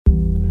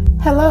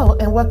Hello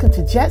and welcome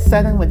to Jet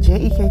Setting with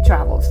JEK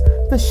Travels,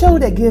 the show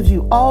that gives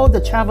you all the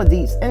travel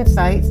deets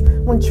insights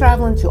when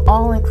traveling to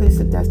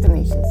all-inclusive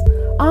destinations.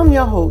 I'm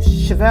your host,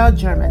 Chevelle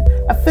German,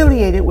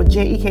 affiliated with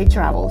JEK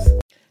Travels.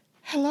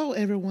 Hello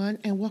everyone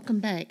and welcome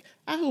back.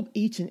 I hope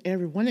each and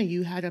every one of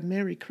you had a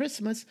Merry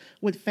Christmas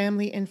with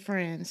family and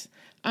friends.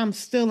 I'm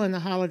still in the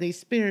holiday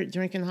spirit,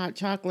 drinking hot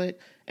chocolate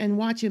and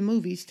watching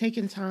movies,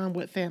 taking time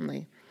with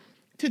family.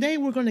 Today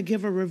we're going to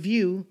give a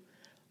review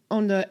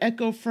on the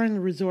eco-friendly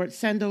resort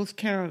Sandos,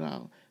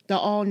 Caracol, the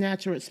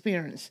all-natural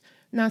experience.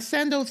 Now,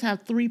 Sandos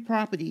have 3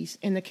 properties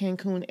in the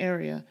Cancun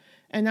area,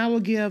 and I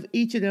will give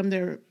each of them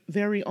their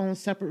very own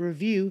separate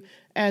review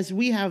as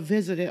we have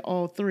visited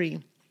all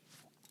 3.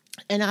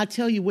 And I'll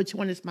tell you which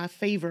one is my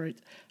favorite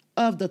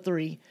of the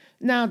 3.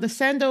 Now, the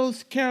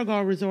Sandos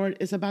Caracol Resort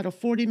is about a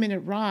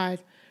 40-minute ride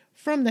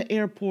from the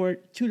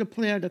airport to the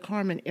Playa del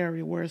Carmen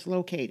area where it's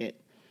located.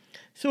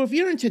 So if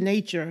you're into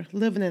nature,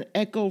 living an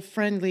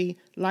eco-friendly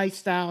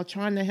lifestyle,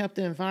 trying to help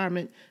the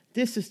environment,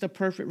 this is the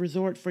perfect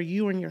resort for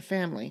you and your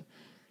family.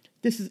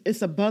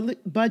 It's a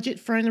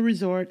budget-friendly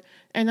resort,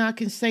 and I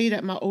can say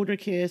that my older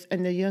kids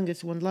and the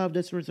youngest one love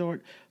this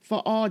resort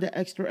for all the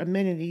extra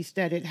amenities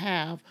that it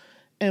have,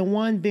 and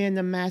one being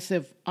the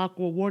massive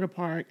aqua water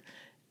park,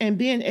 and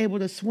being able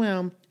to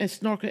swim and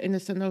snorkel in the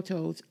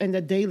cenotes, and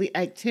the daily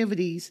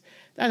activities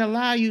that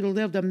allow you to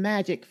live the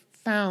magic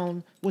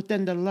found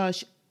within the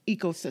lush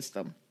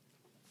ecosystem.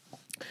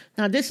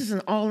 Now, this is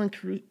an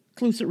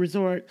all-inclusive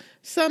resort.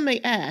 Some may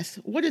ask,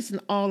 what is an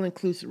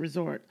all-inclusive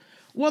resort?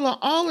 Well, an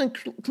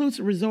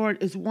all-inclusive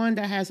resort is one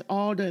that has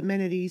all the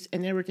amenities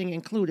and everything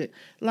included,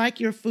 like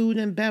your food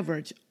and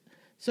beverage.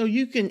 So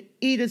you can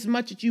eat as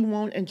much as you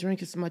want and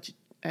drink as much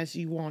as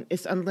you want.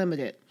 It's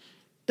unlimited.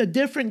 The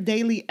different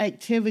daily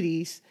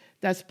activities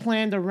that's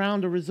planned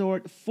around the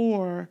resort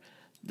for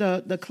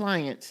the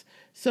clients.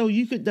 So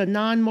the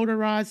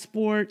non-motorized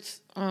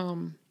sports,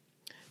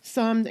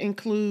 some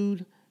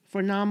include,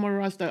 for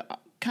non-motorized, the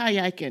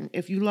kayaking.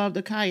 If you love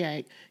the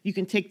kayak, you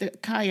can take the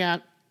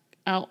kayak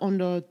out on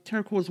the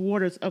turquoise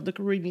waters of the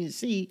Caribbean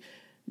Sea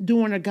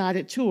during a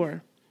guided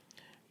tour.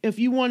 If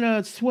you want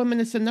to swim in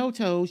the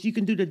cenotes, you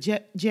can do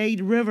the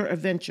Jade River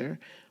adventure,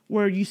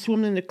 where you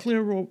swim in the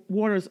clear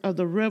waters of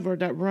the river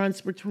that runs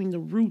between the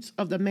roots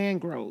of the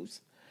mangroves.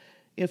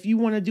 If you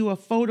want to do a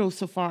photo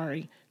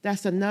safari,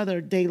 that's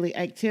another daily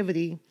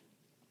activity,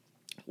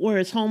 where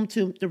it's home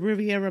to the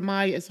Riviera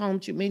Maya, is home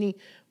to many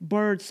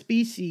bird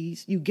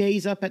species. You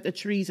gaze up at the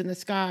trees and the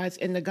skies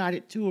in the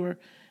guided tour,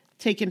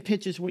 taking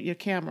pictures with your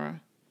camera.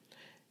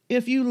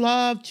 If you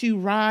love to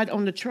ride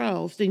on the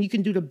trails, then you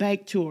can do the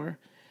bike tour,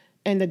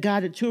 and the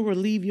guided tour will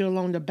leave you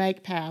along the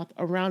bike path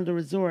around the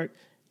resort,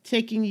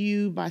 taking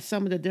you by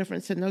some of the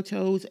different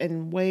cenotes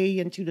and way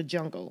into the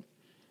jungle.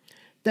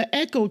 The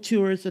eco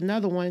tour is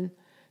another one.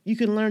 You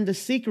can learn the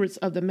secrets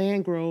of the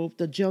mangrove,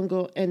 the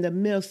jungle, and the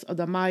myths of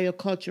the Maya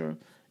culture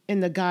in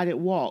the guided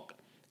walk.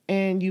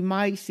 And you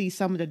might see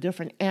some of the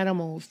different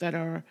animals that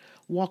are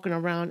walking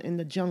around in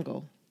the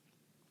jungle.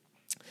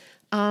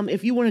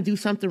 If you want to do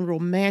something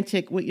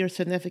romantic with your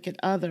significant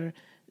other,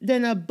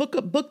 then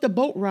book the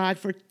boat ride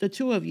for the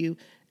 2 of you,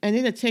 and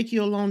it'll take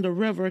you along the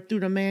river through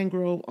the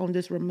mangrove on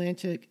this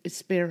romantic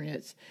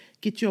experience.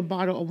 Get you a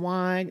bottle of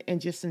wine and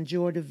just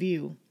enjoy the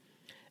view.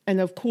 And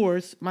of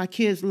course, my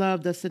kids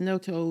love the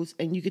cenotes,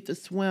 and you get to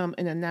swim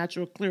in the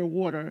natural clear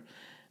water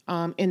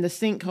in the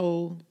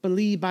sinkhole,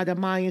 believed by the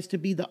Mayans to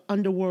be the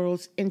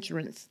underworld's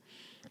entrance.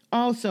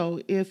 Also,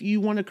 if you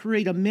want to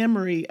create a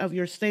memory of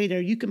your stay there,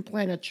 you can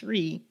plant a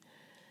tree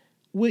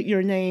with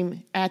your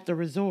name at the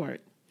resort.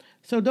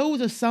 So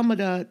those are some of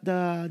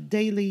the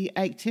daily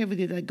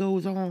activity that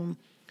goes on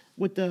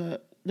with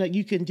that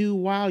you can do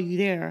while you're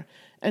there.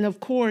 And of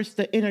course,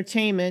 the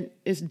entertainment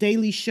is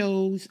daily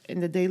shows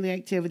and the daily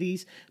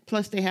activities,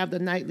 plus they have the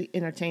nightly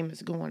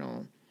entertainments going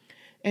on.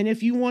 And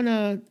if you want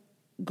to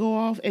go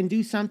off and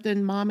do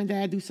something, mom and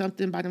dad do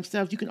something by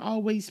themselves, you can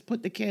always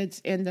put the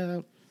kids in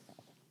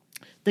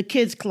the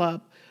kids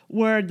club,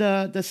 where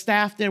the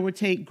staff there would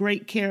take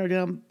great care of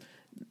them,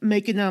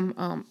 making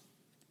them,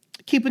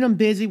 keeping them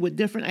busy with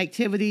different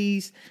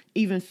activities,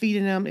 even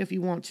feeding them if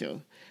you want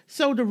to.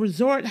 So the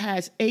resort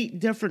has 8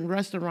 different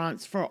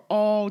restaurants for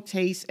all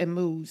tastes and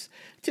moods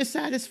to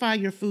satisfy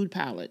your food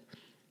palate.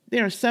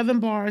 There are 7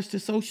 bars to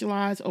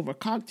socialize over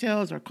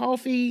cocktails or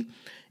coffee.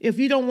 If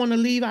you don't want to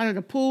leave out of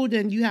the pool,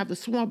 then you have the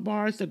swamp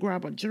bars to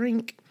grab a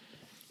drink.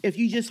 If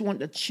you just want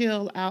to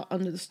chill out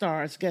under the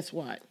stars, guess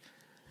what?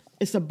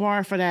 It's a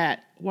bar for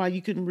that, while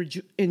you can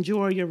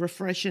enjoy your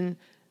refreshing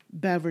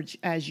beverage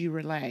as you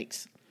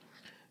relax.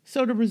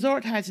 So the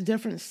resort has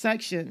different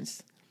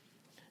sections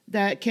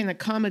that can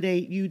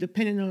accommodate you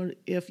depending on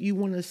if you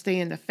want to stay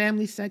in the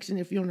family section,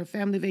 if you're on a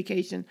family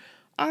vacation,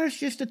 or it's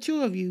just the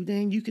 2 of you,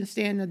 then you can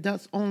stay in the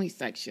adults only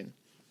section.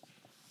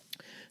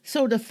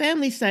 So the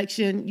family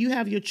section, you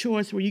have your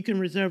choice where you can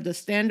reserve the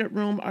standard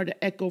room or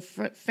the eco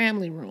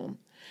family room.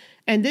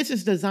 And this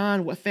is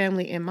designed with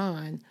family in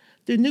mind.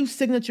 The new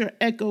signature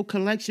Echo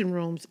collection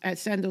rooms at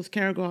Sandos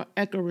Caracol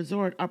Echo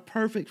Resort are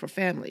perfect for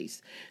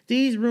families.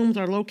 These rooms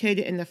are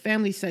located in the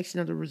family section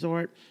of the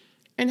resort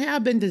and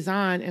have been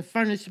designed and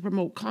furnished to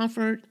promote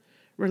comfort,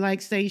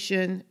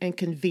 relaxation, and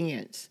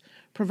convenience,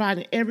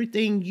 providing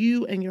everything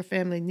you and your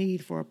family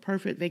need for a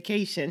perfect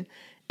vacation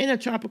in a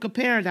tropical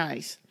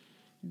paradise.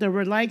 The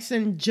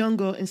relaxing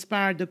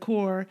jungle-inspired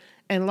decor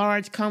and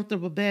large,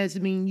 comfortable beds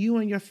mean you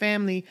and your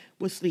family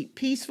will sleep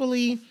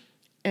peacefully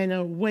and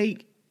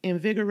awake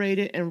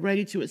invigorated and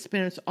ready to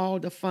experience all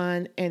the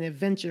fun and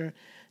adventure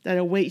that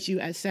awaits you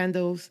at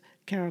Sandos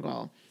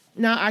Caracol.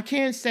 Now, I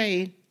can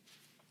say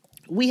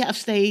we have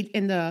stayed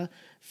in the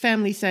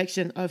family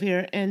section of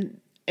here and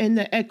in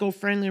the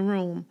eco-friendly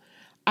room.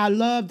 I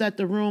love that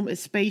the room is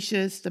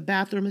spacious, the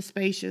bathroom is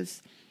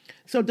spacious.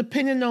 So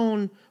depending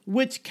on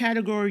which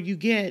category you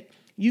get,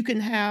 you can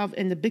have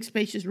in the big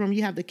spacious room,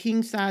 you have the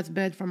king size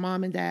bed for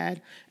mom and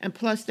dad. And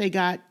plus they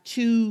got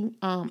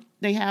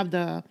they have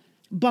the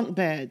bunk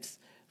beds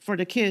for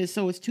the kids.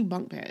 So it's 2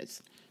 bunk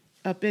beds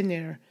up in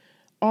there.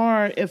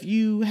 Or if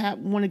you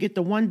want to get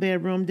the 1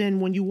 bedroom, then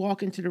when you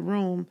walk into the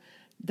room,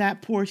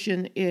 that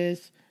portion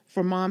is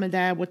for mom and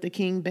dad with the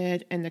king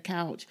bed and the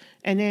couch.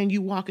 And then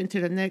you walk into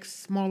the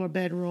next smaller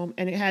bedroom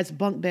and it has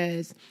bunk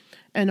beds.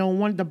 And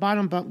on the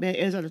bottom bunk bed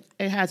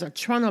it has a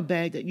trundle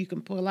bed that you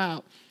can pull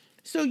out.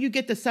 So you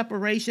get the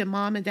separation.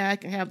 Mom and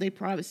dad can have their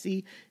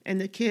privacy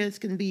and the kids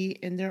can be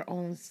in their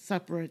own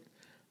separate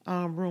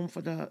room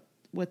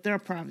with their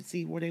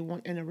privacy where they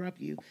won't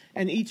interrupt you.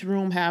 And each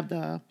room have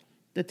the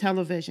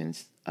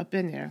televisions up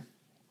in there.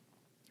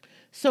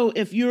 So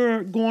if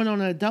you're going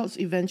on an adults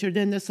adventure,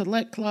 then the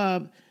Select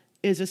Club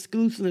is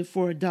exclusive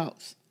for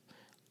adults,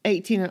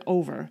 18 and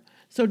over.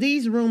 So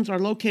these rooms are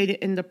located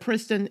in the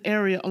pristine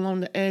area along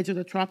the edge of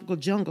the tropical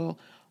jungle,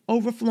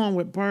 overflowing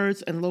with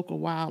birds and local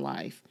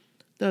wildlife.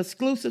 The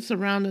exclusive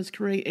surroundings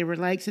create a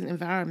relaxing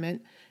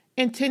environment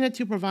intended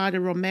to provide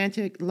a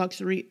romantic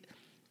luxury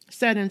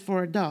setting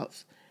for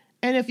adults.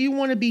 And if you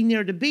want to be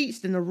near the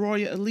beach, then the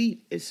Royal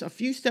Elite is a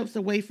few steps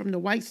away from the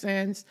white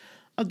sands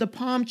of the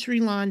palm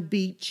tree-lined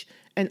beach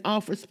and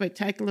offers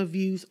spectacular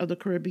views of the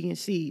Caribbean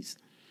seas.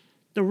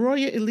 The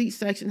Royal Elite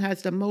section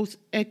has the most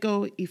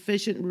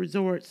eco-efficient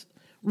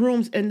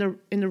rooms in the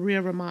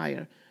Riviera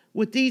Maya.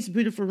 With these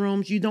beautiful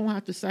rooms, you don't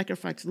have to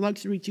sacrifice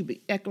luxury to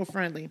be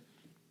eco-friendly.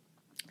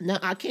 Now,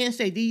 I can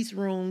say these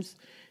rooms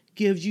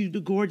gives you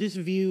the gorgeous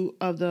view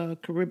of the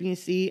Caribbean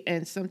Sea,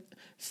 and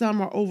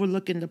some are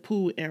overlooking the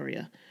pool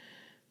area.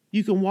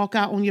 You can walk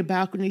out on your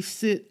balcony,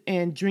 sit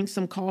and drink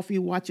some coffee,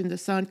 watching the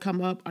sun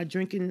come up, or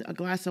drinking a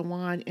glass of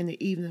wine in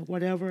the evening,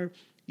 whatever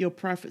your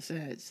preference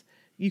is.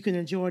 You can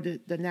enjoy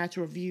the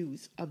natural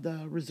views of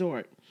the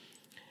resort.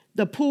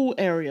 The pool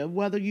area,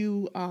 whether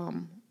you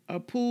want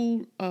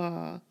to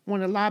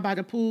lie by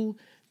the pool,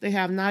 they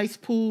have nice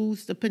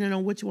pools, depending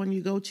on which one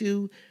you go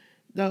to.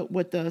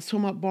 With the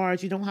swim-up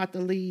bars, you don't have to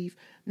leave.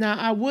 Now,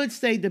 I would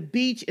say the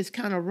beach is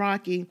kind of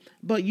rocky,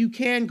 but you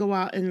can go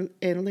out and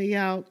lay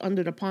out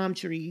under the palm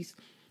trees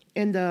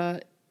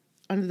under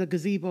the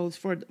gazebos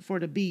for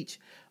the beach.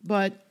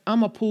 But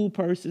I'm a pool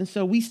person,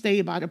 so we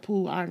stayed by the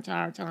pool our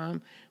entire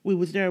time we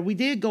was there. We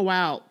did go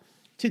out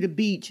to the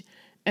beach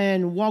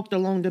and walked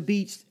along the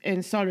beach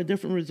and saw the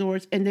different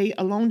resorts. And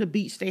along the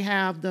beach, they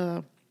have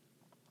the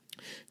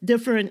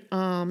different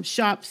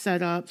shops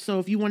set up. So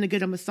if you want to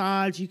get a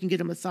massage, you can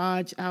get a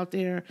massage out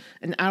there,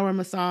 an hour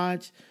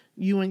massage,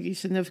 you and your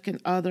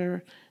significant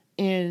other.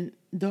 And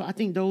I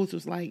think those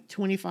was like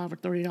 $25 or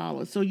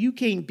 $30. So you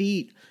can't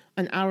beat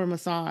an hour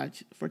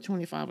massage for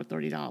 $25 or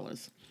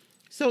 $30.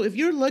 So if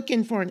you're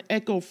looking for an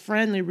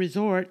eco-friendly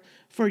resort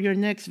for your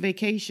next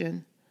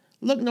vacation,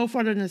 look no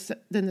further than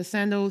the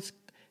Sandos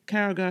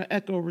Caracol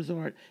Eco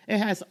Resort. It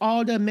has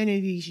all the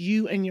amenities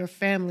you and your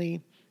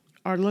family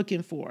are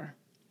looking for.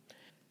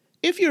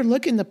 If you're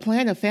looking to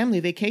plan a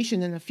family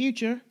vacation in the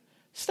future,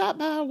 stop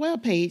by our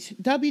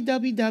webpage,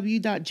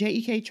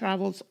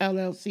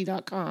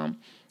 www.jektravelsllc.com,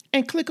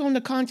 and click on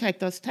the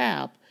Contact Us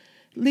tab.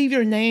 Leave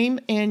your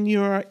name and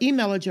your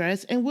email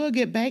address, and we'll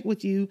get back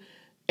with you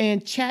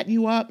and chat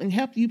you up and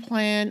help you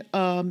plan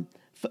an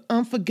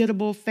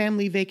unforgettable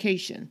family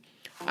vacation.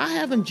 I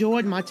have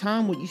enjoyed my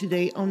time with you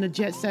today on the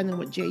Jet Setting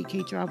with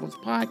JK Travels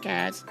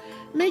podcast.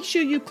 Make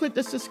sure you click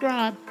the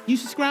subscribe. You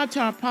subscribe to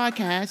our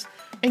podcast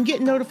and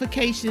get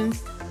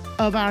notifications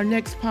of our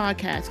next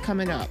podcast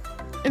coming up.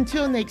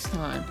 Until next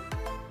time.